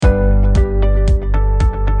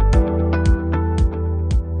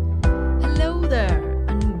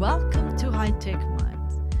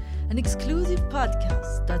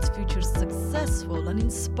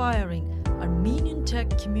inspiring Armenian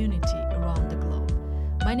tech community around the globe.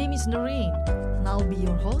 My name is Noreen, and I'll be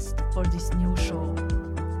your host for this new show.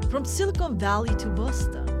 From Silicon Valley to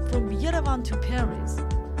Boston, from Yerevan to Paris,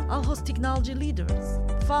 I'll host technology leaders,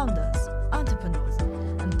 founders, entrepreneurs,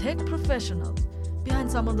 and tech professionals behind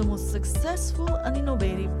some of the most successful and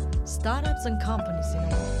innovative startups and companies in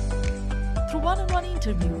the world. Through one-on-one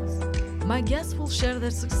interviews, my guests will share their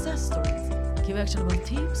success stories, give actionable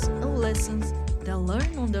tips and lessons they'll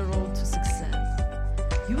learn on their road to success.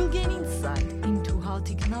 You will gain insight into how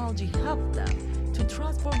technology helped them to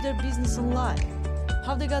transform their business and life,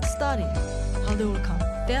 how they got started, how they overcome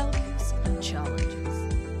failures and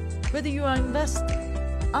challenges. Whether you are an investor,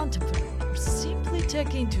 entrepreneur, or simply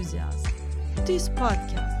tech enthusiast, this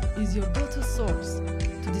podcast is your go-to source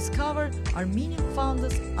to discover Armenian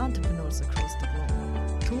founders and entrepreneurs across the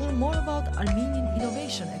globe, to learn more about Armenian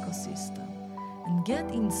innovation ecosystem, and get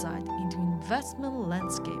insight into investment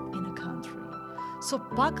landscape in a country. So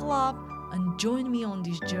buckle up and join me on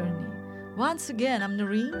this journey. Once again, I'm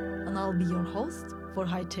Noreen, and I'll be your host for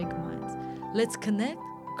High Tech Minds. Let's connect,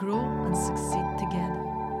 grow, and succeed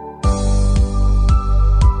together.